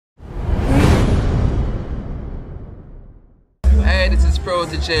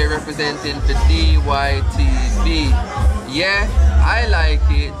Protoje representing for DWI-TV. Yeah, I like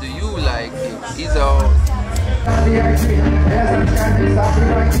it. Do you like it? He's out.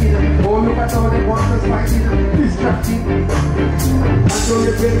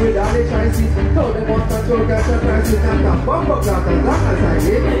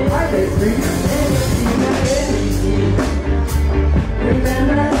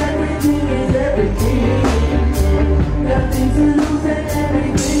 Remember, everything is everything. Nothing to lose and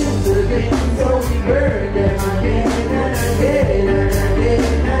everything to gain. So we burn them again and again and again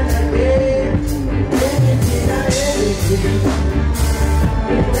and again. Anything and everything.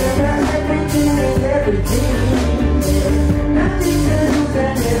 Remember, everything is everything. Nothing to lose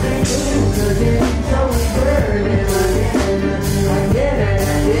and everything to gain. So we burn them again and again and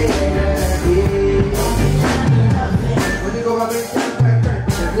again and again. When you go up and down,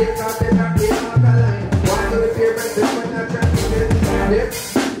 lift out the dark, lift out the line. One to the favorite, this one not trying to get this.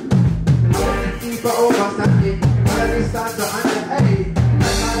 Keep overstanding. All of this starts to under A.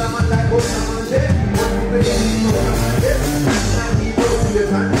 I'm not a man like both of them there. What you play in the over there? And he goes to the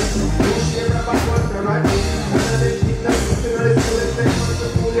hand. You share about what's the right thing. And then keep that to the rest of the thing. Want to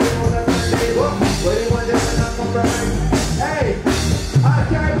pull it all that time they go. But they want them to not compromise. Hey, I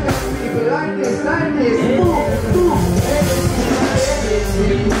can't tell people like this, like this. Boom, boom. Everything.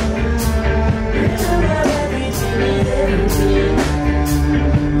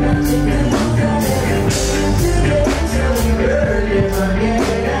 Nothing to lose and everything to gain. So we burn it again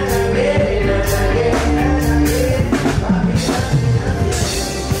and again and again and again.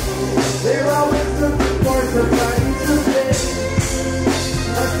 They're always looking for somebody to play.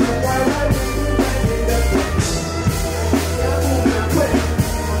 That's why I think that's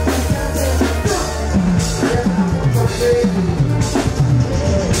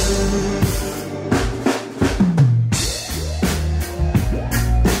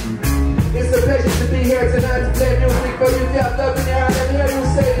It's a pleasure to be here tonight to play music for you. If you have love in your heart, let me hear you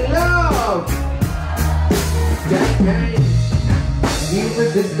say love. Gang, gang.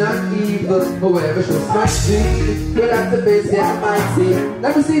 Jesus is not evil, but whatever shows my street. But at the base, yeah, I might see.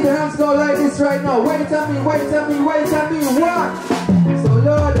 Let me see the hands go like this right now. Wait at me, wait at me, wait at me. What? So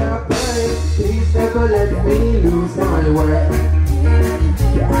Lord, I pray, please never let me lose my way.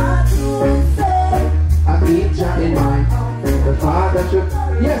 I keep chatting mine. The Father should.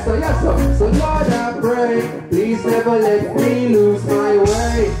 Yes sir, yes sir. So Lord, I pray, please never let me lose my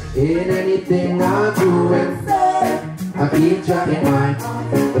way in anything I'm doing. I keep chatting mine.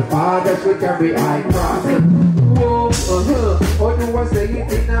 The Father should carry I cross it. Whoa, oh, do I say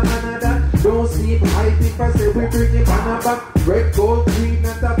it in a manner that don't seem high people say we bring it on a back. Red, gold, green,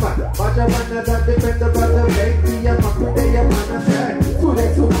 and tapa. Watch a manner that depend about the make me a fuck with the manner say. Today,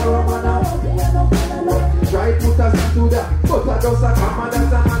 tomorrow, manner. Try put us into that, but I just a come and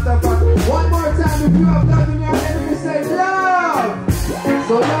that's a matter of fact. One more time, if you have love in your enemy, say love.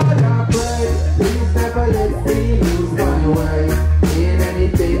 So Lord, I pray, please never let me lose my way in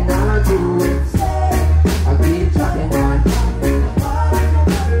anything I do. I keep chatting on.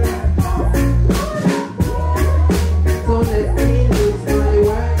 So let me lose my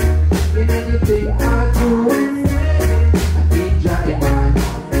way in anything I do. I keep chatting on.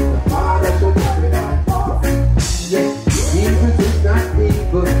 The Father should carry on. Yes, Jesus is not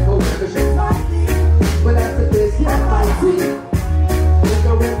evil, however should not be. But that's the best I might see. Look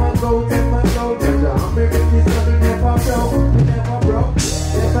at where my go, take my go. But the humble is nothing never broke, never broke,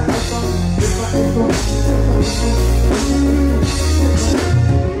 never ever, never ever.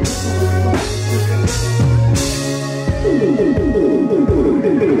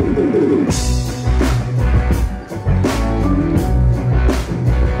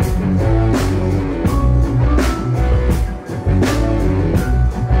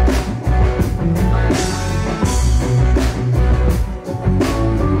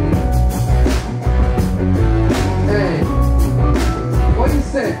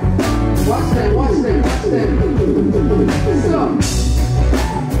 Watch them, watch them, watch them. So.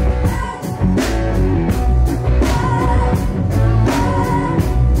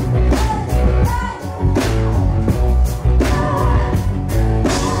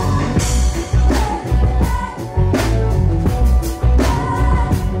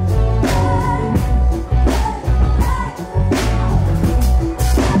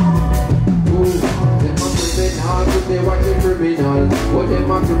 Criminal, what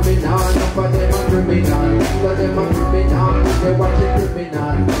them a criminal, enough of them a criminal, all of them a criminal, they watch it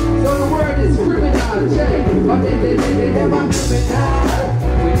criminal. So the word is criminal, check, but they them a criminal.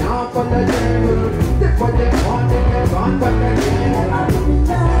 We now for the devil, they put them on, they gone back again.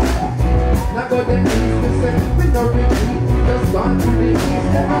 Now go them east to say, we no repeat, just gone to the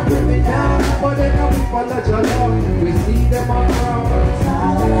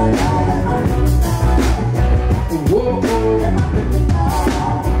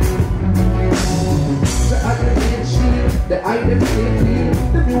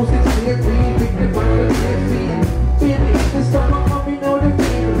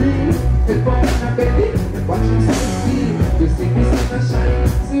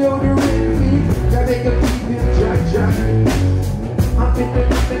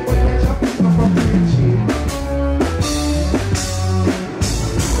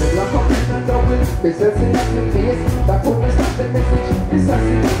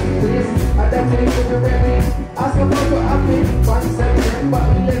Please, at that time when you're ready, ask about what happened. 1 September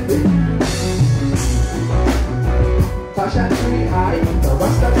 11. Touch and tree high. The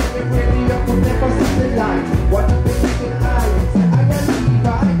rest of them ready, you could never see the light. What if they can hide? Say I can leave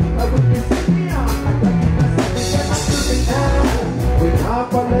I would be sitting on. I can see now. We're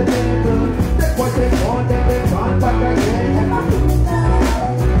not on the table. Take what they want, then they run back again.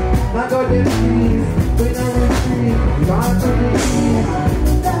 Now go them trees, we don't retreat. Gone to the east.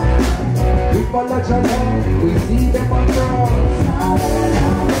 We follow each other, we see them on cross.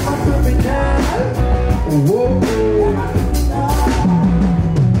 I'm coming down. Whoa.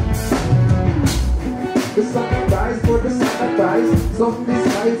 The sun rise for the sun rise. Some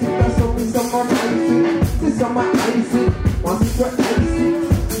disguise it, and some ice it. See some ice it, once it's for ice it.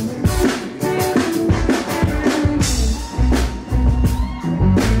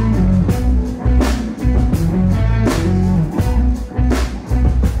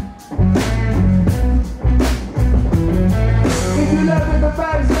 If you love with the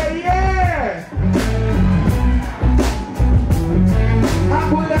vibes, say yeah. I'm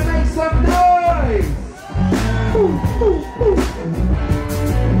gonna make some noise.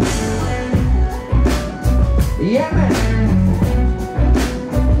 Yeah, man.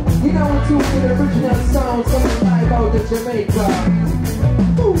 You know what to do the original sound, something live out of Jamaica.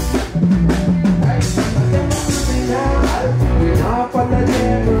 Hey, we're not for the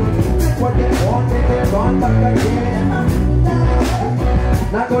devil. What they want, they run back again.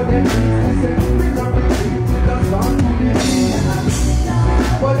 Now go them trees, bring up the trees, the sun to the east.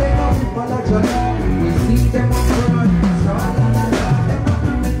 But they know we follow each other. We see them on front.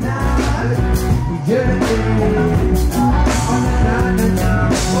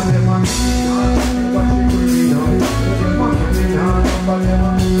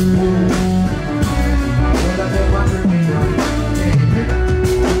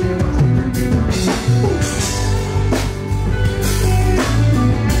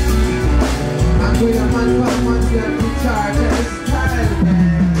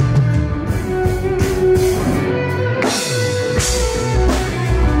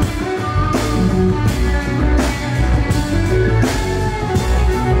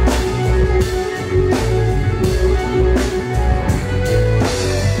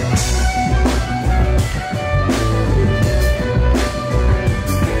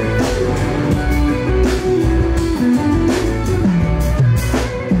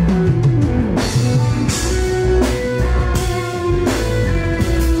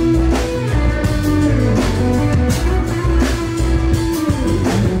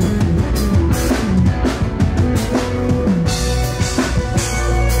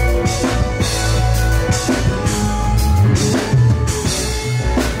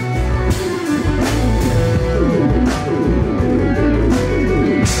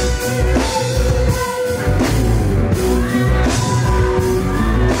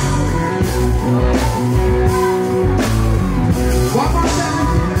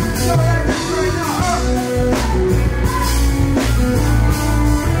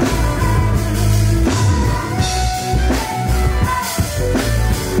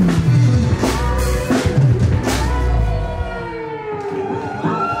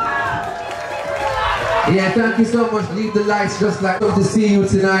 Yeah, thank you so much. Leave the lights just like to see you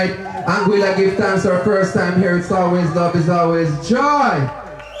tonight. Anguilla give thanks our first time here. It's always love, it's always joy.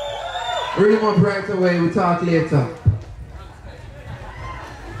 Bring them up right away. We'll talk later.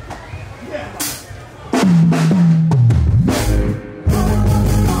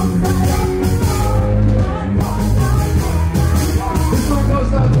 This one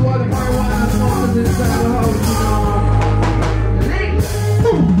goes out to all the marijuana smokers inside the house, you know.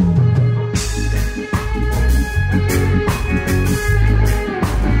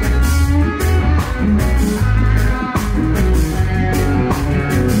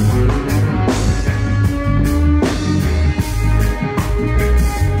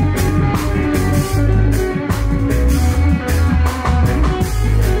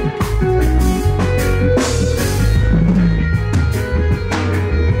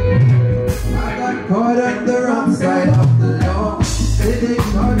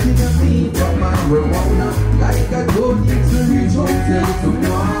 Like I don't need to reach home till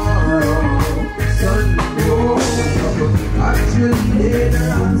tomorrow. Sun goes up. Actually later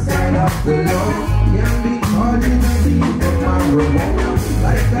on side of the law. Can't be charging a beat for marijuana.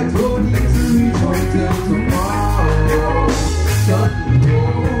 Like I don't need to reach home till tomorrow. Sun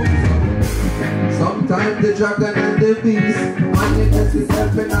goes up. Sometimes the dragon and the beast manifest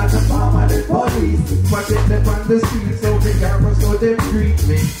itself in the palm of the police. Protect them on the streets so they can't so they treat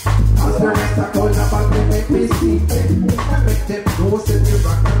me. As the rest I call about they make me see them. I make them know say the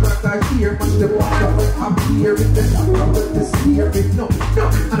rock I hear much the water but I'm here with the doctor with the spirit. No, no,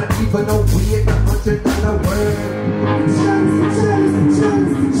 I don't even know we ain't $100 word.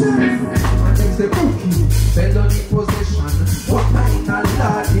 My name's the rookie, felony possession. What kind of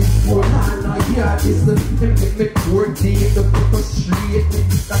lad is for man? Yeah, this is him me coordinate the people street.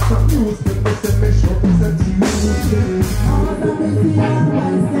 That's a news, the message show is a Tuesday.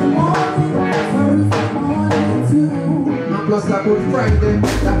 And plus a good Friday,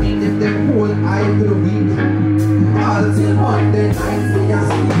 that means if them whole eye to the week. All till Monday night, we are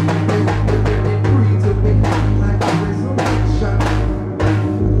sleeping. They breathe to me like a resurrection.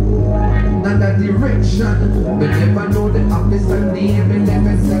 Another direction. We never know the officer name.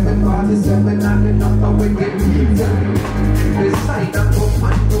 11-7-47 and the number we get beaten. Beside a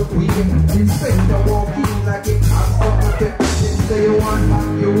commando queen, inspector walking like a cop up the say you want back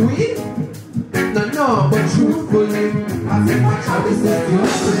your weed. No, but truthfully, I think my child is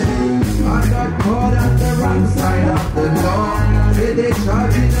stupid. I got caught on the wrong side of the law. Say they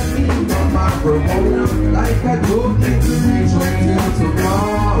charging me for marijuana, like I don't need to reach until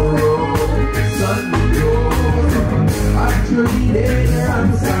tomorrow. Sunday goes, actually they're the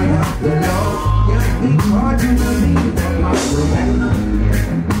wrong side of the law. Can't be charging me for marijuana.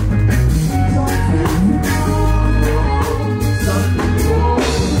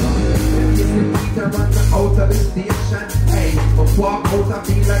 Out of the station, hey, but walk out and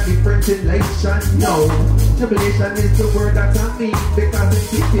feel like different elation. No, tribulation is the word that I mean, because it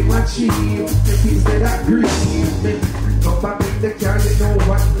keeps him achieve. The peace that I grieve me. Come back in the car, you know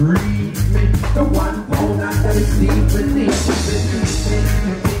what grieves me. The 1 pound under the sleep beneath me.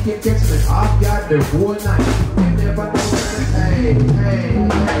 You think you catch me off guard the whole night. You never know when, hey.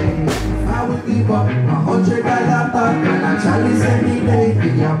 I would give up $100 thought, and I Charlie said he day for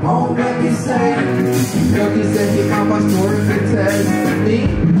your mom when he say. Yogi said he have a story to tell me.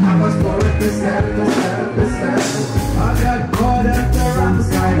 Have a story to tell. I got caught at the wrong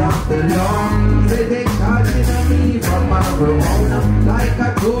side of the law. Say they charging me for marijuana, like I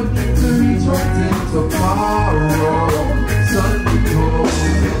don't need to reach until tomorrow. Sunday goes,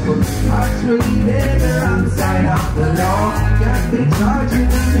 actually they're the wrong side of the law. Can't be charging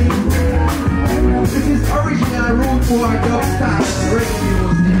me. This is original Road 4 dubstyle radio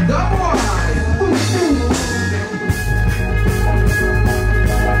music. BWI.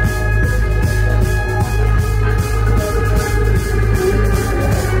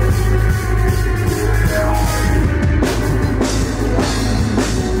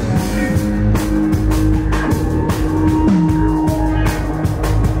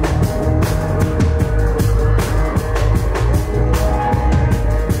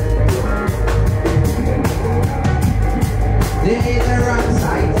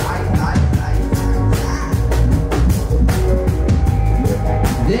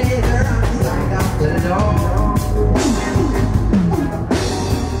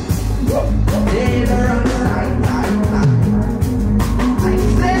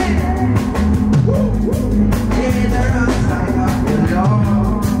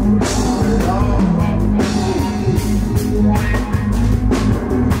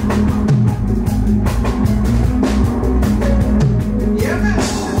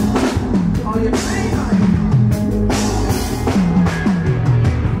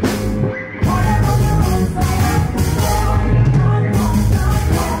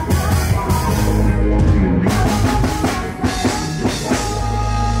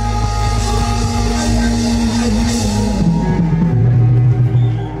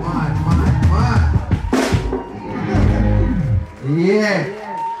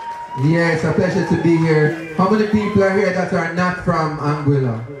 Yeah, it's a pleasure to be here. How many people are here that are not from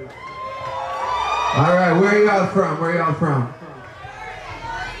Anguilla? Alright, where are y'all from? Where are y'all from?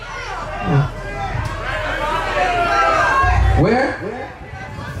 Where?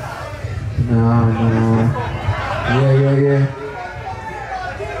 No. Yeah.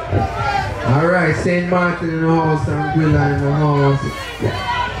 Alright, St. Martin in the house, Anguilla in the house.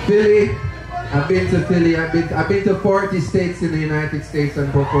 Philly. I've been to Philly. I've been to 40 states in the United States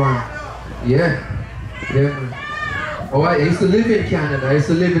and performed. Yeah. Oh, I used to live in Canada. I used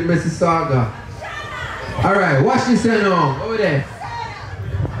to live in Mississauga. All right, watch this now. Over there.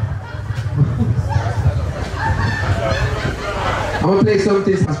 I'm gonna play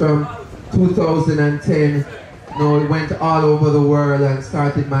something from 2010. You know, it went all over the world and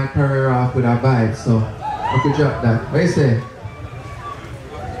started my career off with a vibe. So I could drop that. What do you say?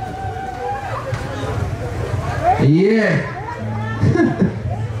 Yeah.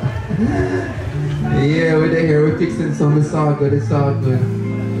 Yeah, we're here, we're fixing some, it's all good,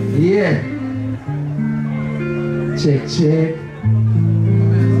 Yeah. Check.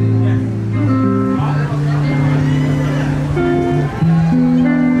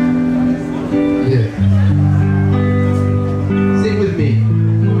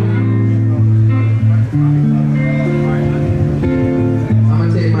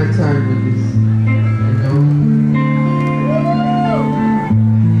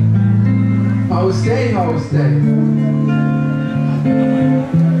 say?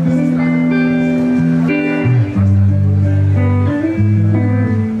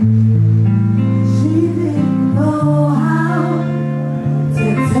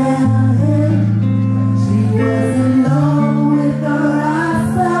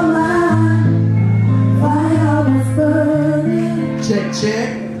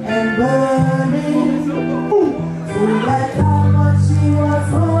 Check. And burning. So that's how much she was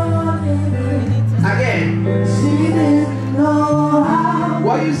holding. Again. She didn't know how.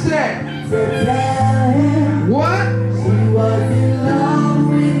 What you say? To tell him. What? She was in love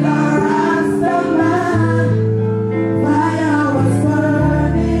with the Rastaman. Fire was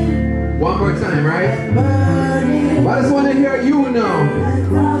burning. One more time, right? Burning. I just want to hear you now.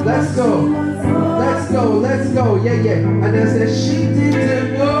 Let's go. Let's go, let's go, yeah, yeah. And I said she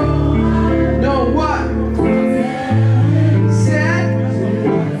didn't know. Know what? Said.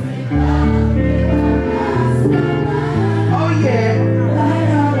 Oh yeah.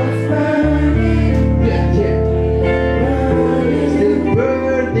 Yeah, yeah. Still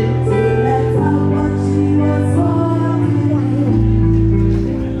burning.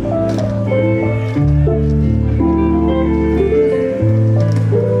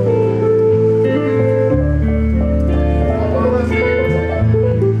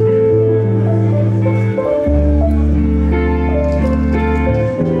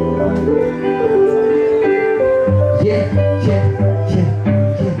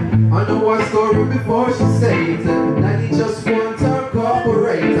 Before she says that he just wants her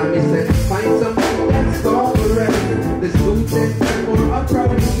corporate. And he said, find something that's corporate. There's two things that more are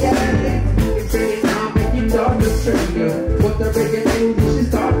probably yeah. It's saying now make you talk the stranger. But the reggae music she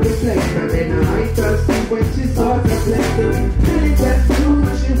start to play. And then I just see when she starts to play. Really just do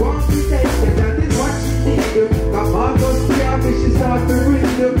what she wants to take. And that is what she needs. Come on, go see how she start to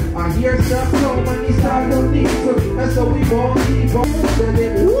read her. I hear stuff so when he start to need her. And so we won't keep on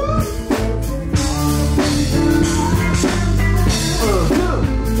telling woo.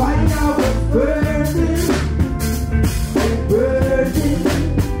 Fire was burning, burning.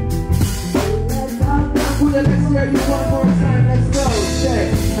 Let's hear you one more time, let's go, check.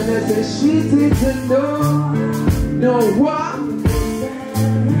 And I said she didn't know what?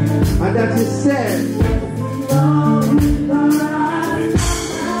 And that you said,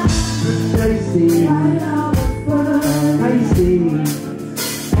 I see, I see.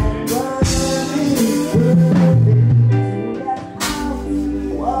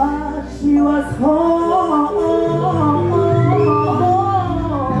 She was home.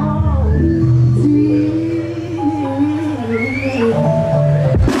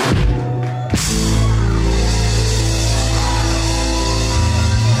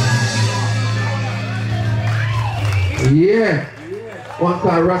 Yeah. One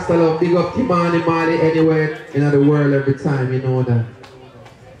called Rasta Love, big up Chemont, Emmanny anywhere in the world every time, you know that.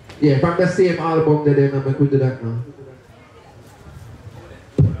 Yeah, from the same album that then I could do that now.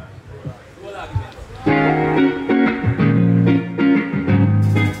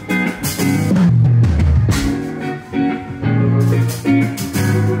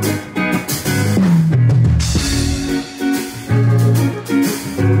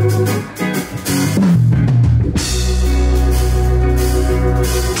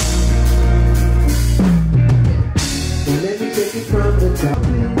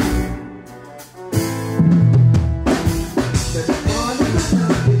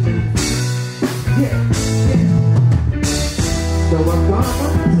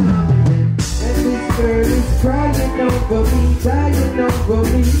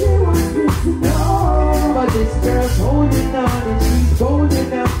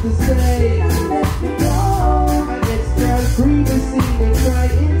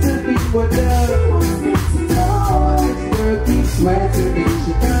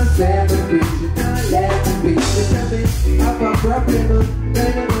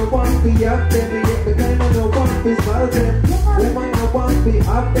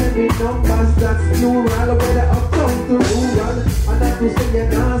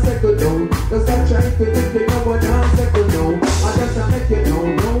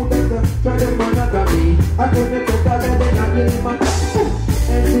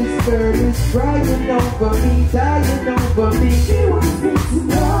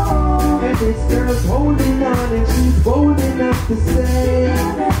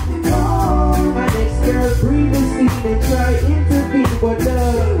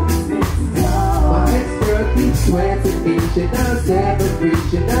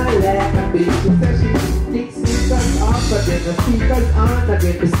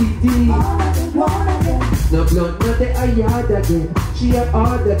 No blunt, nothing I yard again. She a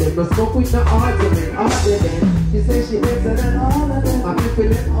order them, no smoke with no argument. Order them, she say she better than all of them. I'm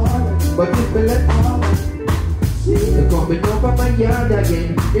feeling all of them, but you feeling all of them. They're coming over my yard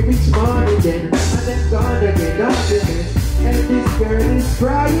again. It reach morning then, and then gone again, again. And this girl is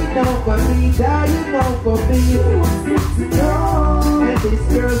crying over me, dying over me. And this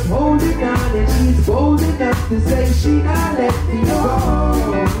girl's holding on, and she's bold enough to say she not let me go.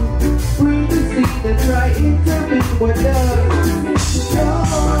 Bring the scene and try intervene with love.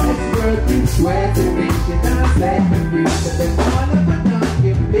 My ex-girl keeps sweating me, she not letting me. But then all of a knock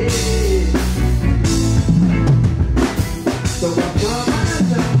you bitch. So I'm gonna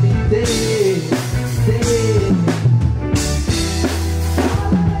tell me this,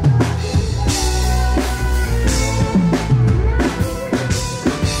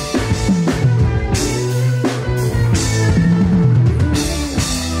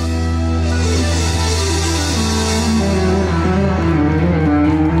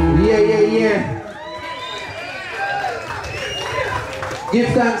 Give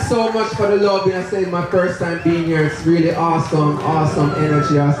thanks so much for the love. I said my first time being here. It's really awesome, awesome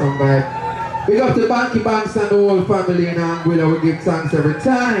energy, awesome vibe. Big up to Banky Banks and the whole family in Anguilla. We give thanks every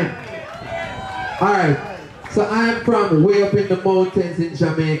time. Alright, so I'm from way up in the mountains in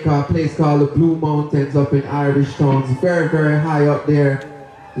Jamaica, a place called the Blue Mountains up in Irish Towns. Very, very high up there.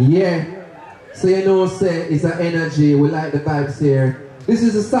 Yeah. So you know, say it's an energy. We like the vibes here. This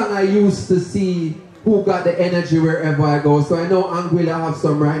is a song I used to see who got the energy wherever I go. So I know Anguilla have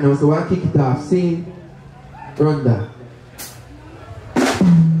some right now, so I'll kick it off. See? Run that.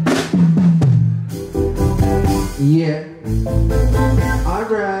 Yeah.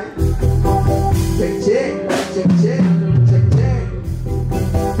 Alright. Check, check, check, check, check, check.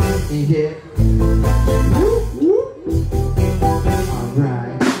 Yeah. Woo, woo.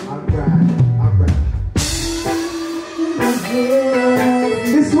 Alright, alright, alright.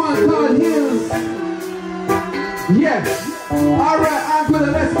 This one called Hills. Yeah. Alright, Anguilla,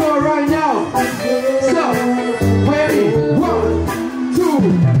 let's go right now. So, ready? 1, 2.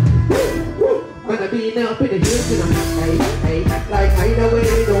 Gonna be up in the hills and I'm hey, like hideaway,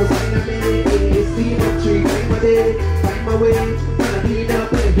 no sign of me. See my tree, find my day, find my way. Gonna be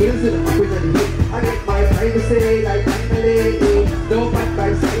up in the hills and I'm up in the hills. I get my privacy, like finally. No back by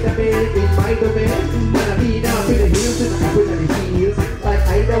side of me, in my domain. Gonna be up in the hills and I'm up in the hills. Like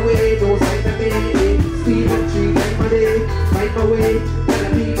hideaway, no sign of me. See my tree, find my day, find my way. Gonna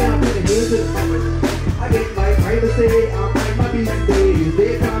be up in the hills and I get my privacy, I'm mind my business.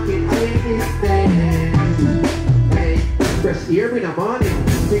 They talking, I ain't listening. Hey, fresh air in the morning.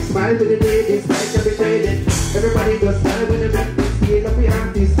 Big smile to the day, this like every day. Then everybody goes smile when they make this feel up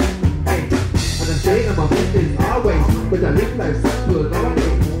behind this. Hey, and I say I'm a business always, but I live life simple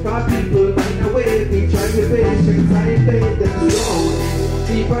nowadays. Got people running away, they try to face, check inside faith, that's wrong.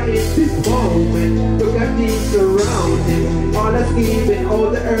 Deeper in this moment, look at these surroundings. All the scheming, all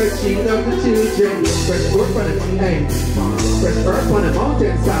the urging of the children. Fresh work on the hey, fresh earth on the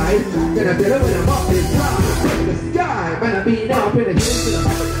mountainside. Then I better when I'm up in time. In the sky, man, I be up in the hills.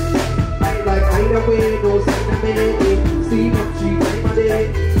 Like either way, no sign of me. See my tree, take my day.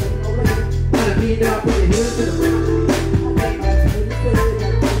 Man, I be up in the hills.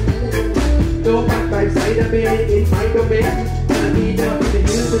 No back by side of me, in my domain. I need up in the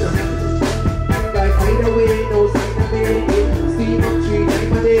hills and I'm like either way, no sign of me. See my tree, take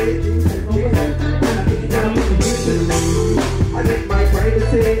my day. I need up in the hills and I get my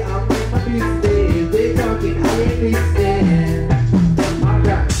privacy, I'm in my business. They talking, I ain't listening.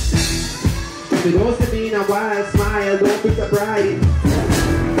 Alright. If you don't see me in a wild smile, don't be surprised.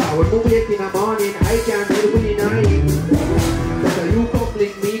 I was awake in the morning, I can't deal with the night. But you come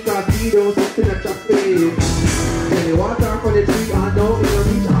link me, cause you don't sit in a traffic. When you walk out for the tree, I know in the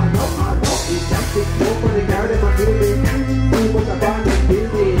reach, I know. It's just a smoke for the garden, my building. Too much about the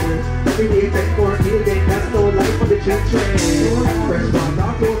building. Every day, 10 more building. That's no life for the tree train. Fresh one,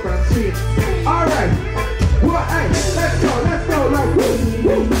 not go from street. Alright. What? Hey, let's go, like woo,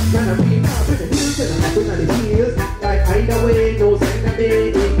 woo. Gonna be up in the hills and I'm up in the hills. Like either way, no sign of me.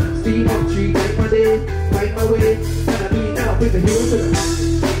 Steam up tree, take my day, find my way. Gonna be up in the hills and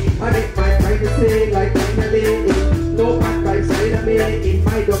I get my privacy, like finally. No back by side of me, in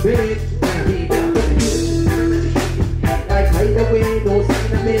my domain. Gonna be up in the hills. Like either way, no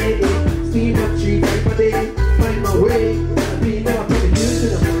sign of me. Steam up tree, take my day, find my way. Gonna be up in the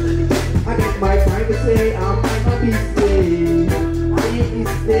hills. I get my privacy, I'm my business. I ain't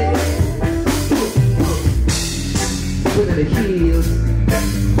listening. Put on the heels,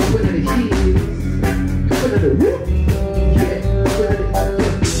 put on the heels, put on the whoop, yeah,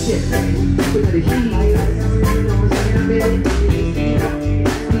 put on the heels.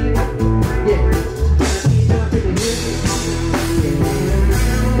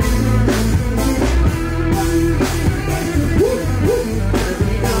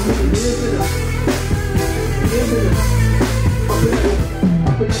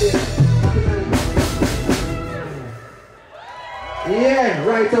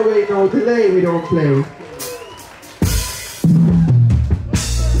 right away, no delay, we don't play.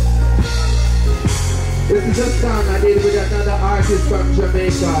 This is a song I did with another artist from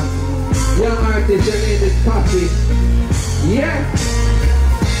Jamaica. Young artist, her name is Coffee. Yeah.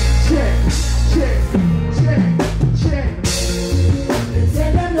 Check, check, check, check. They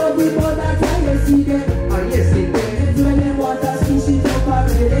say them love we but that's how you see them. Ah, yes, it is. It's when them want us to switch it up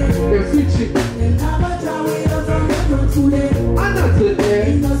already. They're switching. Them never try way up from them not today. I'm not today.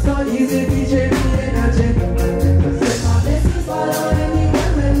 It's not so easy, DJ, me energy. My blessings follow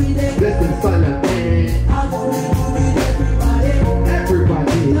anywhere when we there. Blessings follow me. I'm gonna do with everybody.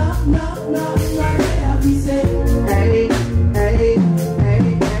 Everybody. No, they have to say. Hey, hey, hey,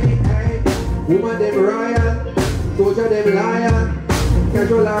 hey, hey. Woman them royal, soldier them lion,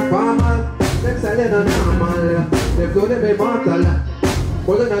 casual or formal, them selling a normal. Them go them immortal,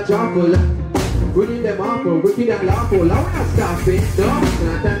 more than a jockle. Winning them awful, wicked and lawful. I wanna stop it, no. And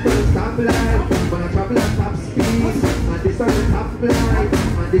I tend to stop life, when I travel at top speed. And this are the top line,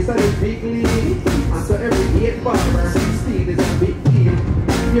 and this are the big league. And so every 8 bar, 16 is a big deal.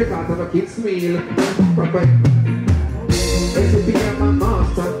 You can't have a kid's meal. Proper. Recipe of my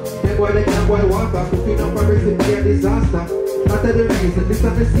master. Them boy they can't boil water. Cooking up a recipe a disaster. Not the reason, this is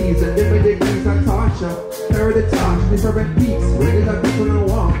the season. Different degrees of torture. Carry the torch, different peaks. Regular people and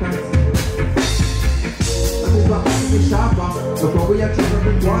walkers. And this one is the sharper. Before we achieve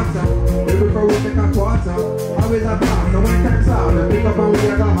every quarter. Every before we make a quarter. Always a pass, so when time's out. I pick up and we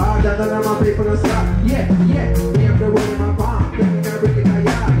go harder than my people to stop. Yeah, yeah. We have the one in my palm. Then we can bring it a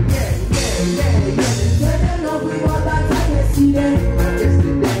yard. Yeah, yeah, yeah, yeah. When them love we want that's how you see them.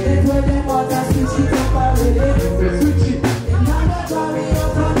 Yesterday. It's when them want us to switch it up already. They're switching. Them never try way up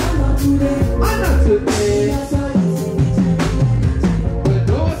from them not today. I'm not today. It's not so easy, DJ, me energy. But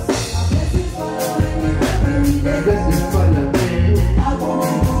those My blessings follow anywhere when we there. blessings follow me. I'm gonna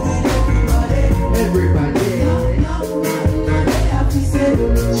do with everybody. Everybody. No, they have to say.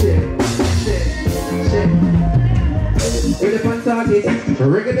 Check, check, check. Elephant target,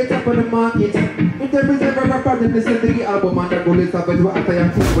 reggae the top of the market. If there is ever a problem, listen to the album and the bullets of it. What I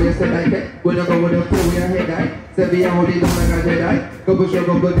am saying, where you say like it. When I go with the crew, we are head eye. Say we are holding on like a Jedi. Go push your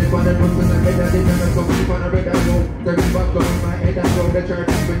go good, this one, and push the head eye. They never come deep on a red eye. Go, the river go in my head and go. The church,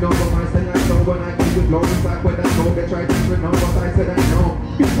 we know what I said, I know. When I keep it low, it's like when I know. They try to know what I said, I know.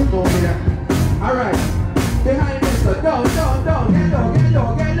 People know me that. Alright. Behind us, so down, get low.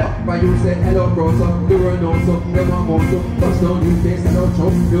 But you say hello, bro, so you run on, so you want more, so touch down, you face, hello,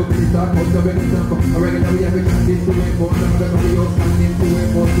 choke. You can start, come to the example. I reckon that we have a chance to it more. I'm gonna be your standing to it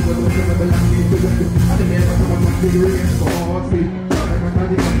more. To the most of the land, to it. And the man, I'm gonna be the rain, so all speed. I'm gonna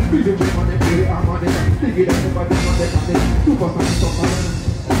be the dream on the play, I'm on it. Think it up, but I'm on the candy. Super fast, so fast.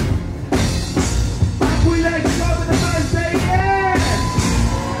 We like to go with the man, say yeah!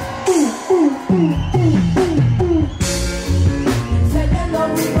 Say them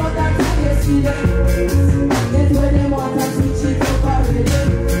love we but that's how you see them. It's when them want us to switch it up already. Them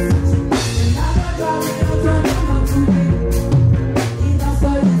never try way up from them not today. It's not so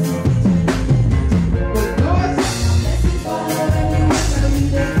easy, DJ, me energy. But those Blessings follow anywhere when we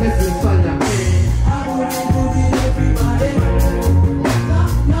there. blessings follow me. I'm gonna do with everybody.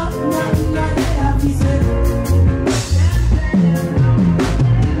 No, they have to say.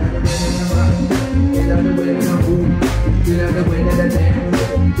 Get out the way of the boom. Get out the way of the dance.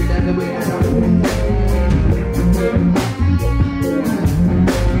 Get out the way of the boom.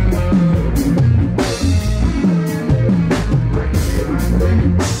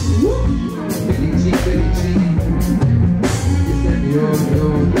 Billy G. You said yo.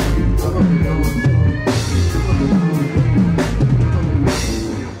 I'm on the nose.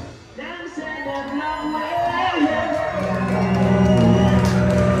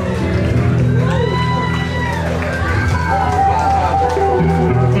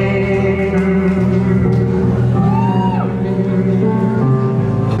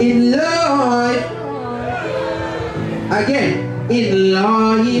 In life, again, in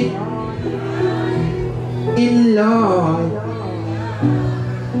life, in life,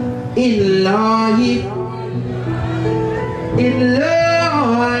 in life, in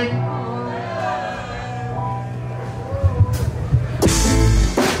life.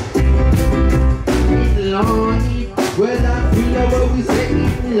 In life, well, I feel what we say in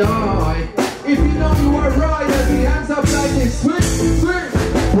life. If you know you are royalty, hands up like this, swing.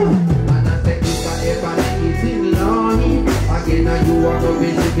 And I say if I ever is in line, again you are gonna be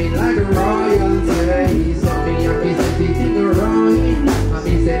living like royalty. So me I be sitting right. I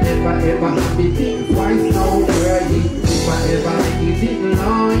be say never ever be think twice no way. If I ever is in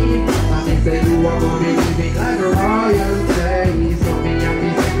line, I be say you are gonna be living like royalty. So me I be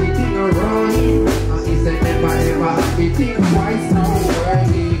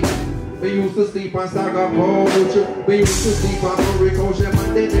used to sleep on Saga Coach. We used to sleep on Murray Coach,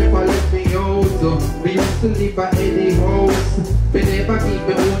 and they never left me out. We used to live at Eddie House. We never keep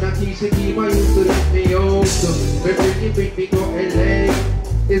me on a key, she keep my used to let me out. We bring me go LA.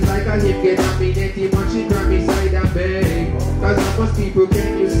 It's like a hip get nominated, but she grab me side and beg. Cause how much people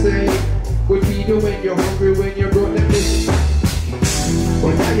can you say would feed you when you're hungry, when you're broke, them listen.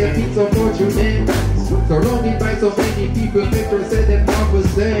 But now you think so fortunate, surrounded by so many people, Metro said them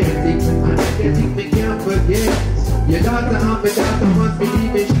conversating, and then they think me can't forget. Your daughter and my daughter must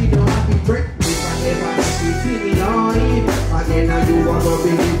believe me, she know how to break. If I ever have to see me live, again I do want to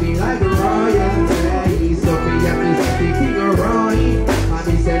believe me like a royalty. So me have to say the king of right, and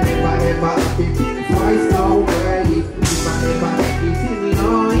he said if I ever have to think twice, no way. If I ever have to see me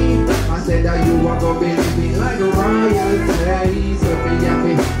live, I said that you want to believe me like a royalty. So me have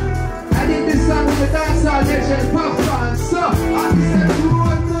to. I did this song with the dancehall legend Pop Fan, so I said to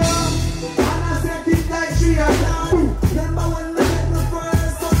and I said it like 3 o'clock. Remember when we met the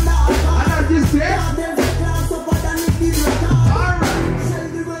first on the and I just said alright, tell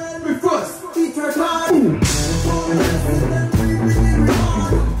the world we first eat your time.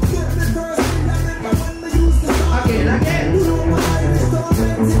 Again a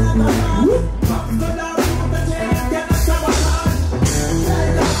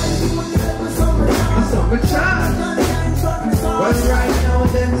child. But right now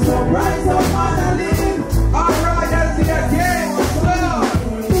them so bright, so wanna live. Alright, I'll see again.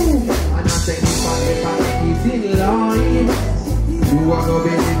 And I say if I keep it in line, you are gonna be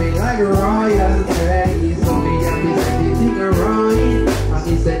living like a royalty. So me and me say the thing right, and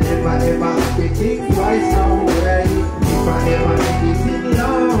he said never ever have to think twice, no way. If I ever make it in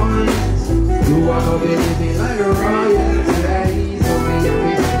line, you are gonna be living like a royalty. So me and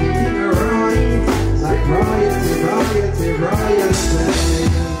me say the thing right. Like royalty, royalty, royalty.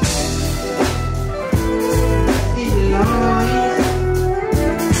 In line,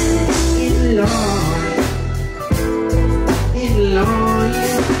 in line, in line.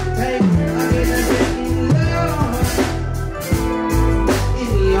 Hey, again, in line,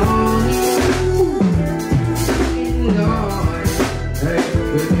 in line, in line. Hey,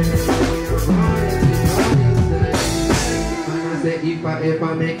 we're royalty, royalty. And I say if I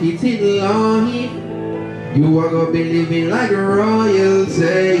ever make it in line, you are gonna be living like a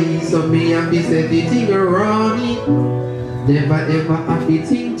royalty. So me and me said the thing right. Never ever have to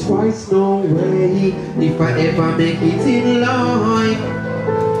think twice, no way. If I ever make it in line,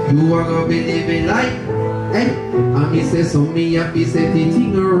 you are gonna be living like, eh? And me say so me and me said the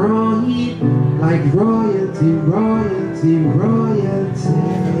thing right. Like royalty, royalty, royalty.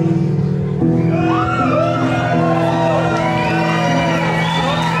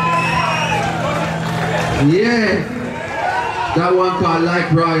 Yeah, that one called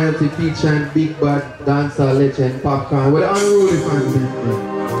Like Royalty featuring Big Bad Dancer Legend Popcorn with the Unruly family.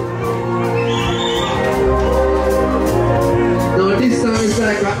 Now this song is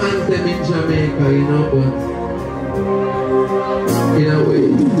like an anthem in Jamaica, you know, but in a way.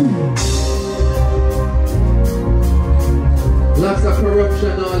 Lots of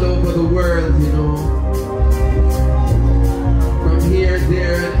corruption all over the world, you know. From here,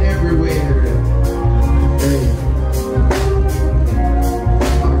 there, and everywhere. Hey.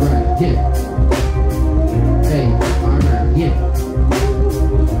 Alright, yeah. Hey, alright, yeah.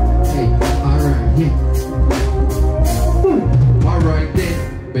 Hey, alright, yeah. Alright then,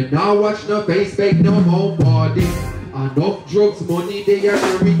 but now watch no face, make no more body. Enough drugs, money, they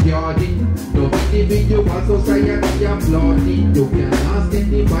are regarding. No individual society applauding. You can't ask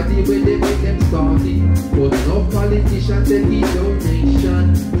anybody when they make them starting. But no politicians, they need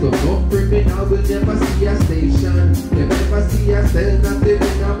donation. So no criminal will never see a station. They never see a cell, not them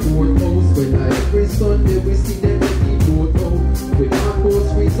in a courthouse. When every Sunday we see them in the courthouse. We can't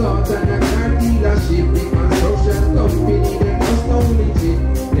post resort and a car dealership. The construction company, they just no legit.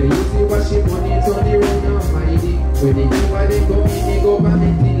 They usually washing money on the road and hiding. When they know why they go in, they go back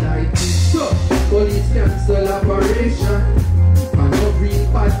in the light. So, police cancel operation. And no real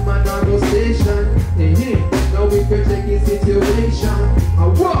bad man on no station. Hey, now we can check the situation. A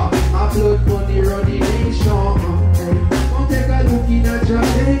war, a blood money run the nation. Don't take a look in at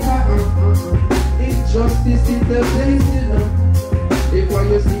Jamaica. Injustice in the place, you know. If what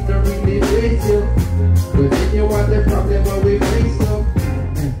you see don't really face you. But then you want the problem that we face up.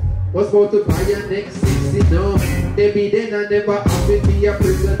 Was about to buy your next 60, no. Maybe then I never have to be a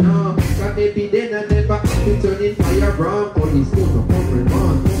prisoner. Cause maybe then I never have to turn in firearm. Police gonna come and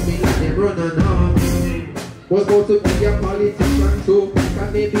run. Don't be like them running on. was about to be a politician too.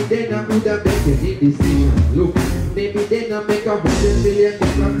 And maybe then I would have made any decision. Look, maybe then I make 100 million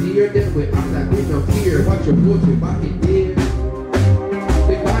disappear. Then we act like we don't care what you put me back in there.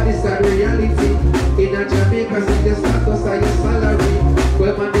 Because it's a reality. In a Jamaica, see the status of your salary.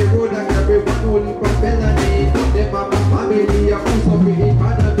 Well, man, the road like everyone only for felony. Them have a family, a who's up with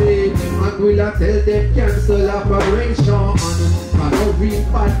economy. Anguilla tell them cancel operation. And no real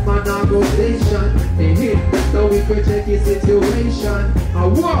bad man a go station. They hit, so we could check the situation. A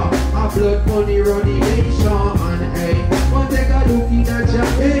war, a blood money running nation. And hey, but take a look in a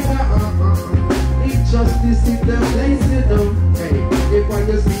Jamaica. Injustice in the place, you know. Hey, if what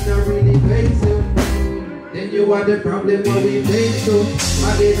you see not really pays you, then you are the problem what we face to. I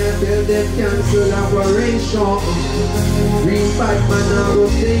didn't tell them cancel operation. Real bad man a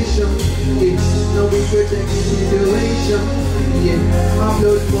rotation. Now we protect the situation. Yeah, my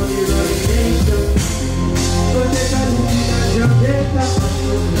blood money running nation. So take a look in a Jamaica.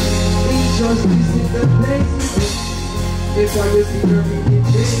 Injustice in the place. If what you see not really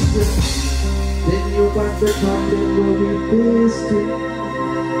pays you, then you got the problem what we face to.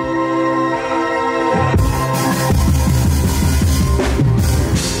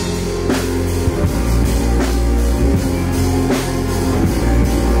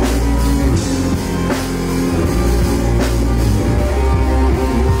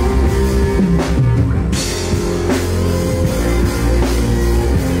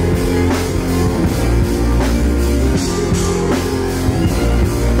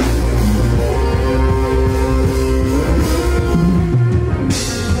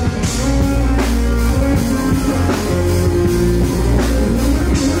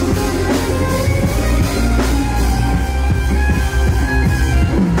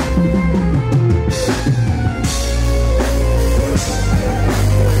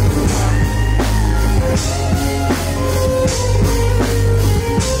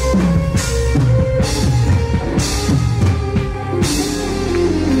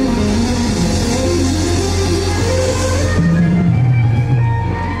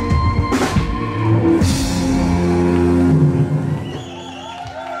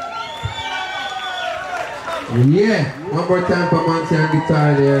 Yeah, one more time for Monty on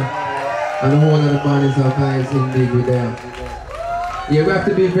guitar there. And the whole of the band is our guys indeed with them. Yeah, we have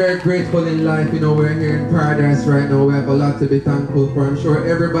to be very grateful in life. You know, we're here in paradise right now. We have a lot to be thankful for. I'm sure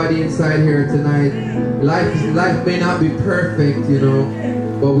everybody inside here tonight, life may not be perfect, you know,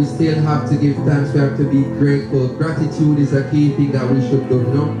 but we still have to give thanks. We have to be grateful. Gratitude is a key thing that we should do,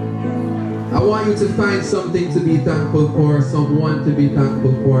 you know. I want you to find something to be thankful for, someone to be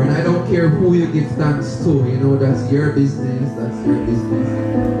thankful for, and I don't care who you give thanks to, you know, that's your business, that's your business.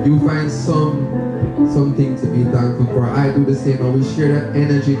 You find something to be thankful for. I do the same, and we share that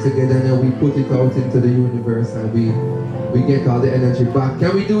energy together, and then we put it out into the universe, and we get all the energy back.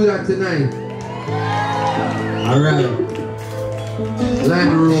 Can we do that tonight? Alright.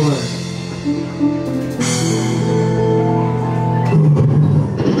 Line roll.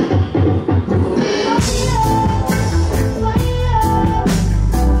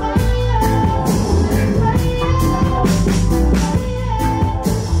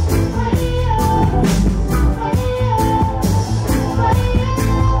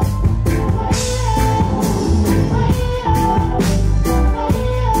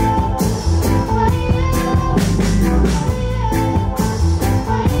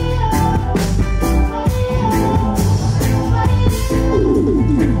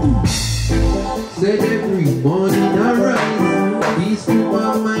 Said every morning I rise, peace to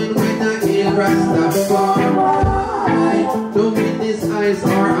my mind when I hear Rastafari. Knowing his eyes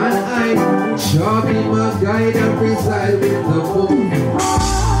are an eye, shall be my guide and preside with the moon.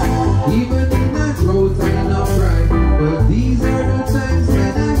 Even in a drought I know right, but these are the times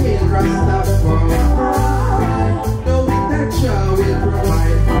when I hear Rastafari. Knowing that Jah will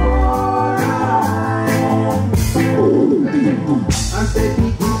provide. I said he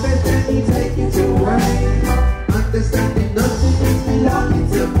give it and he take it away. Understanding nothing is belonging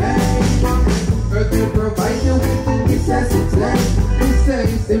to me. Earth will provide you with the necessity. He says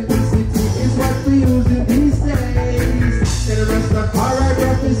simplicity is what we use in these days. And the rest of our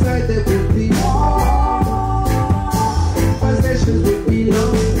prophesied there will be more. Possessions will be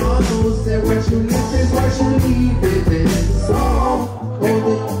long. Almost say what you live is what you leave it in. So hold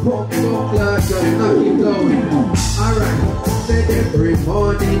it, pump, just knock it going. Alright. Said every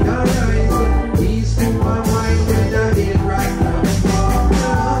morning I rise, peace to my mind when I hear Rastafari.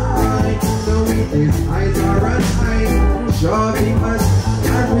 Knowing his eyes are an eye, sure he must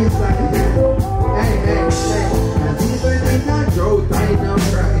reside. Hey, hey, hey, and even in a drought I know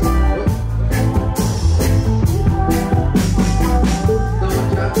right.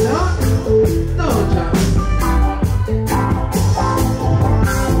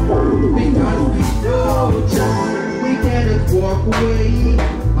 walk away.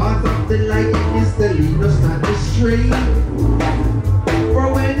 Or something like it is to lead us not astray.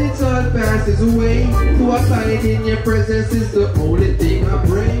 For when it all passes away, to abide in your presence is the only thing I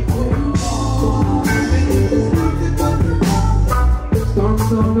pray for.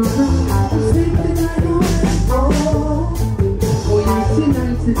 Storms on the road, same thing I know. Oh, you see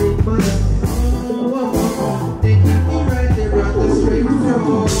nights in it, man. They keep me right there on the straight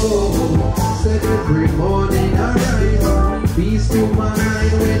road. Said every morning I rise, peace to my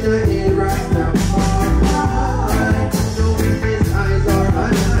mind when I hear right now. Knowing his eyes are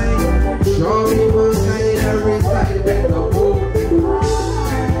aligned, surely my guide I reside with the hope.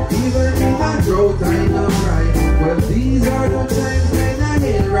 Even in my drought I know right. Well, these are the times when I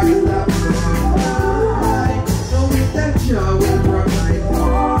hear right now. Knowing that Jah will provide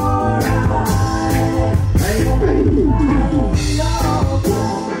for us. Hey, hey.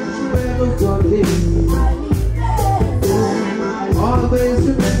 Always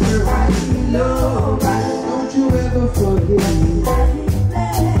remember I love. Don't you ever forget.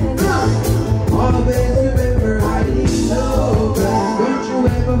 Always remember I love. Don't you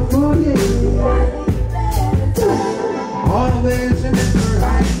ever forget. Always remember I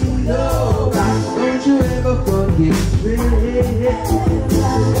love. Don't you ever forget.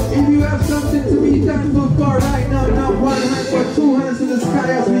 If you have something to be thankful for right now, not one hand but two hands to the sky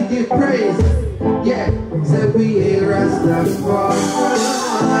as we give praise. Yeah, said we hear Rastafari,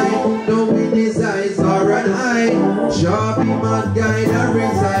 knowing his eyes are an eye. Jah be my guide and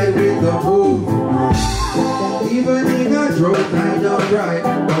reside with the move. Even in a drought I know right,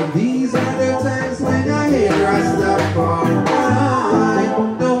 but these are the times when I hear Rastafari,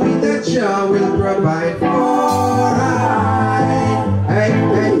 knowing that Jah will provide for I. Hey,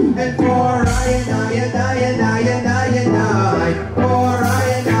 hey, and for I and I and I and I and I and I, for I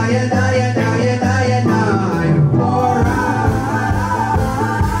and I and I and I and I and I, for I,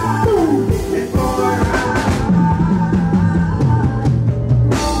 and for I.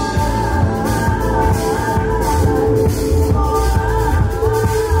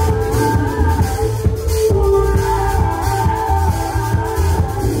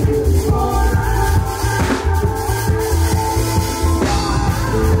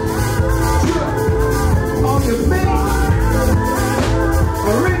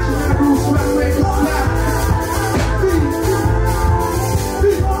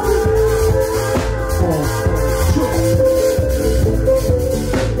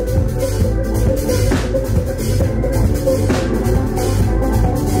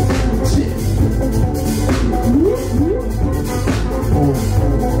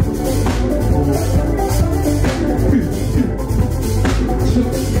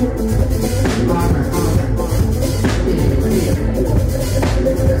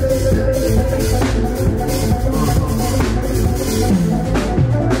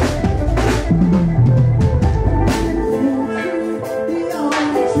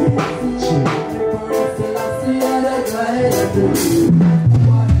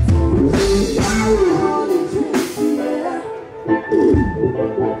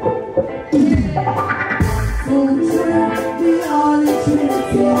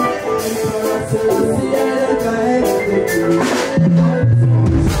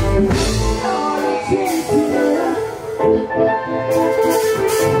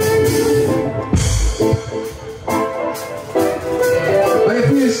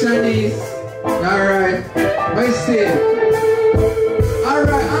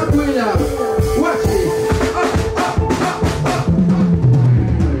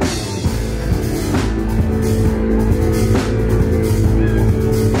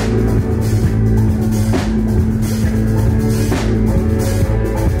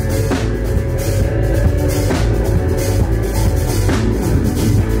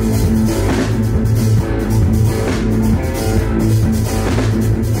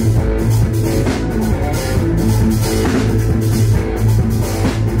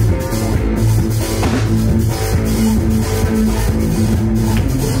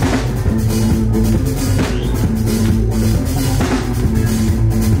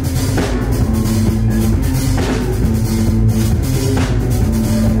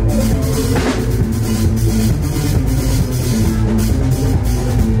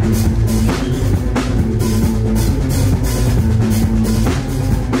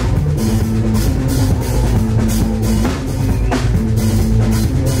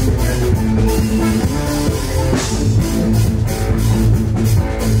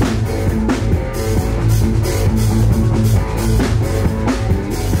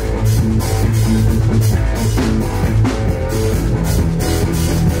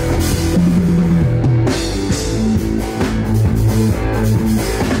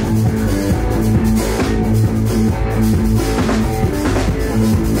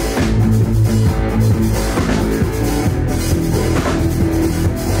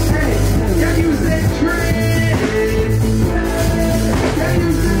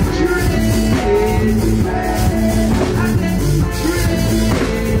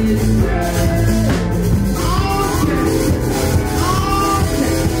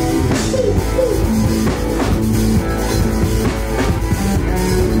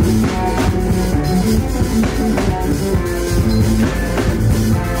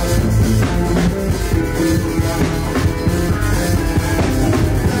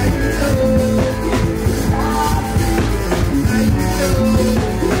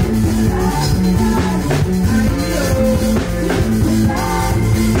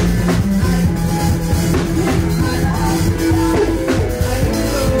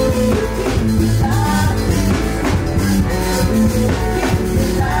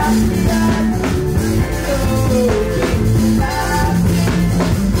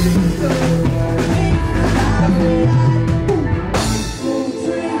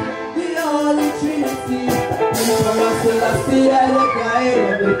 Selassie, I the guy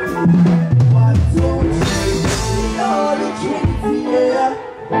of it. 1, 2, 3, the Holy Trinity, yeah.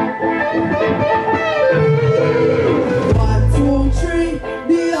 1, 2, 3,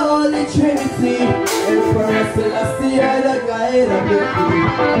 the Holy Trinity. Emperor Selassie, I the guy of it.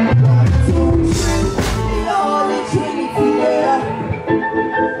 1, 2, 3, the Holy Trinity, yeah.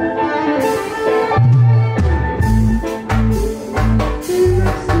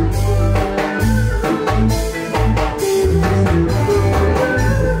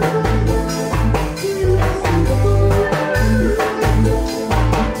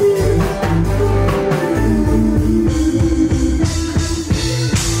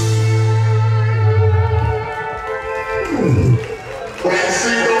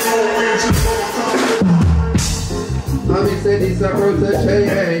 Say this a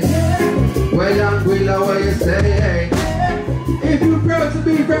Protoje, well, Anguilla, what you say, if you're proud to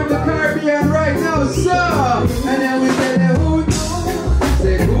be from the Caribbean right now, so, and then we say, who knows,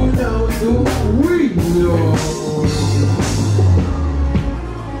 say, who knows, who we know.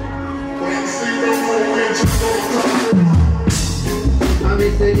 I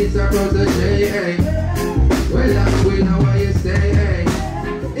mean, say this a Protoje, well, Anguilla, what you say,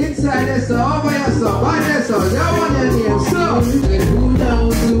 inside the song, by your song, by the song, you want your name, so then who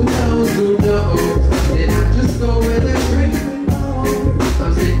knows, who knows, who knows, then I just go where the train goes.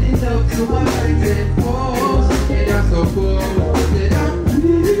 I'm sending up to my friends and foes, and I suppose that I'm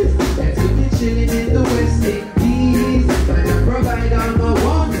pleased, and to be chilling in the West Indies, and I provide all my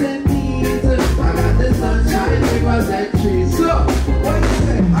wants and needs. I got the sunshine, rivers and trees, so what you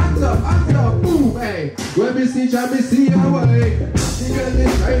say, hands up, boom, hey, when me see Jah, me see your way. Because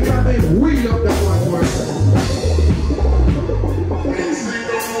this time I mean, we love that one word.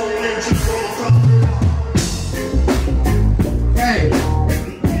 Hey,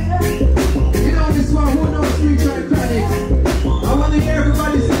 you know this one, who knows spiritual chronics? I want to hear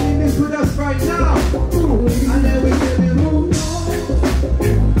everybody singing this with us right now. And then we tell them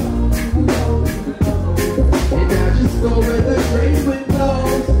who knows. And I just go where the train wind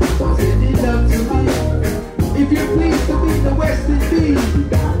blows. I'm sending love to me. If you're pleased to be the West Indies,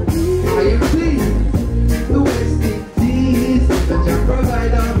 I am pleased, the West Indies, that you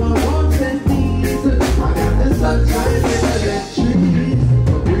provide all my wants and needs. I got the sunshine and the trees,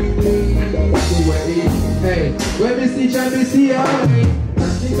 bring me away. Hey, when me see Jah, me see how hey.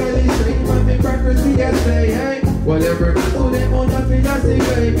 Practically straight from me practically I say, hey. Whatever man to them on the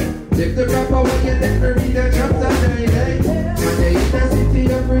philosophy, take the rap away and then me read the chapter 9, hey. And they in the city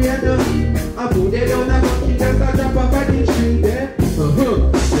of free and I put it on a monkey just a drop up at the tree there.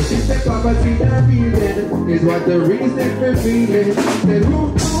 This is the poverty they're feeling, is what the reason for feeling. Said who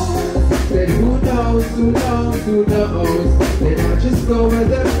knows, said who knows, who knows, who knows. Then I just go with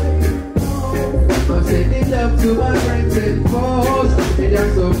the I'm sending love to my friends and foes. And I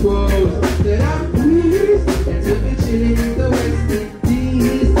suppose that I'm pleased and to be chilling in the West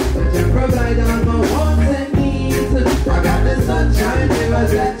Indies. That you provide all my wants and needs. I got the sunshine,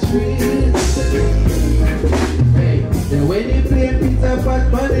 rivers and trees. Hey, then when you play pizza pot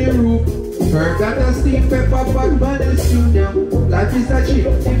money roof, heard that a steam pepper pot money studio. Life is a treat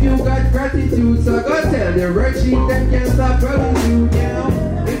if you got gratitude. So go tell the virgin them can't stop running you now.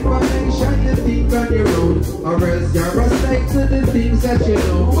 Information you think on your own, or else you're a slave to the things that you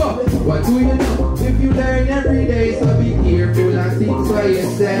know. But what do you know if you learn every day? So be careful of things what you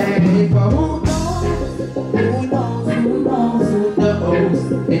say. But who knows, who knows, who knows, who knows.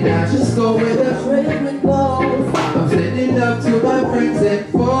 And I just go where the train goes. I'm sending love to my friends and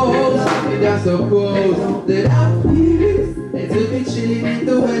foes. And I suppose that I'm pleased and to be chilling in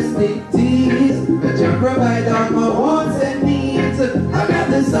the West Indies. That you provide all my wants and needs. I got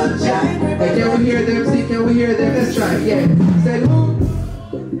the sunshine. Hey, can we hear them sing? Can we hear them? Let's try, yeah. Said who?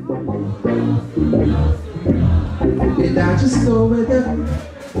 And I just go with them.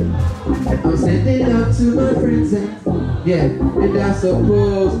 I'm sending love to my friends and yeah, and I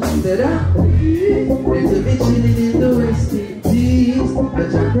suppose that I'm meant to be chilling in the West Indies.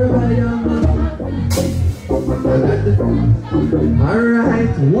 That you provide all my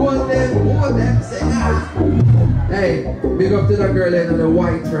alright, hold them, say ah. Hey, big up to the girl in the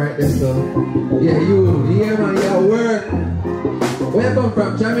white right there, so yeah, you hear man, your work. Where you come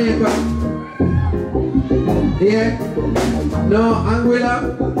from? Jamaica? Yeah? No, Anguilla?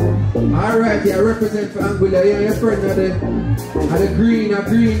 Alright, yeah, represent for Anguilla. Yeah, your friend of the green,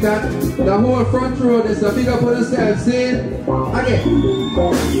 that the whole front row there, so big up on yourself, see? Again.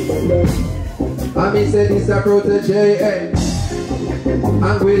 I mean, say this a Protoje, hey.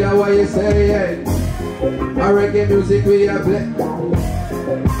 Anguilla, what you say, hey? I reggae music we are black.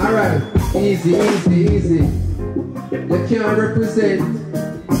 Alright, easy. You can't represent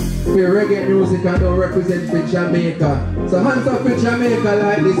for reggae music and don't represent for Jamaica. So hands up for Jamaica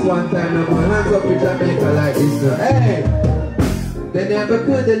like this one time, no more. Hands up for Jamaica like this, no. Hey! They never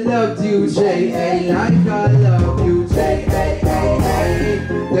could have loved you, J.A. like I love you, J.A.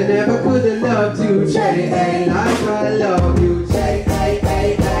 They never could have loved you, J.A. like I love you, J.A.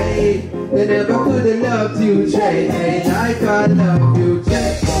 They never could have loved you, J.A. like I love you,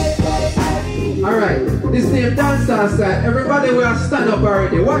 J.A. Alright, this name dancer style. Everybody will stand up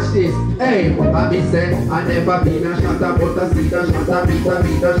already. Watch this. Hey, I be say, I never been a shatter, but I see the shatter, beat a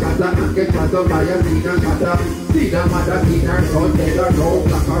shatter, and get shot up by a see the shatter. See the mother, see her son, tell her no,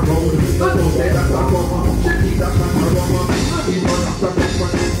 black her road. I don't say that's a woman, she see the shatter woman. I be one of the best for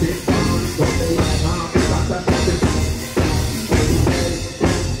this one, so they are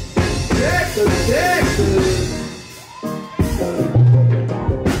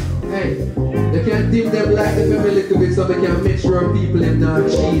hey, they can't dim them like them a little bit so they can make sure people are not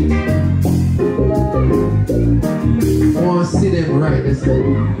cheap. I want to see them right this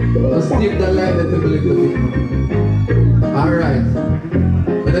time. Just dim the light them a little bit. Alright.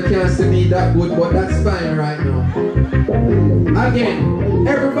 But they can't see me that good, but that's fine right now. Again,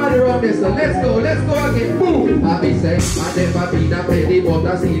 everybody around this, so let's go again. Boom! I be say, I never been a petty, but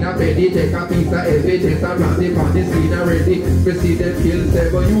I seen a petty. Take a piece of evidence and run it on the scene already. President kill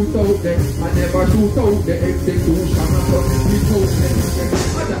 7 youth out there. I never shoot out the execution. I never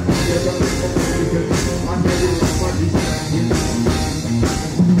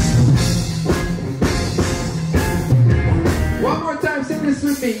one more time, sing this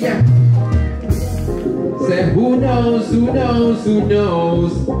with me, yeah. Say, who knows?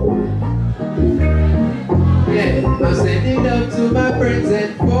 Yeah, I'm sending up to my friends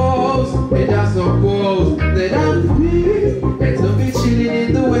and foes. And I suppose that I'm free and to be chilling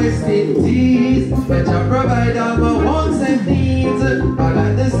in the West Indies. But I provide all my wants and needs. I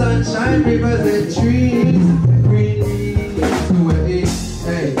like the sunshine, rivers and trees. Green leaves,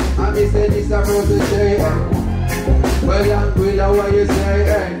 hey, I be saying this a Protoje. Well, Anguilla, what you say,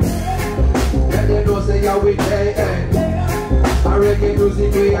 hey? Let them know say you're with, hey, hey. I reggae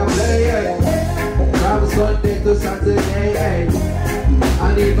music we are play, hey. From Sunday to Saturday, hey.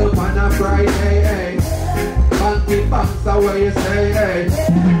 And even on a Friday, hey. Funky banks are what you say, hey.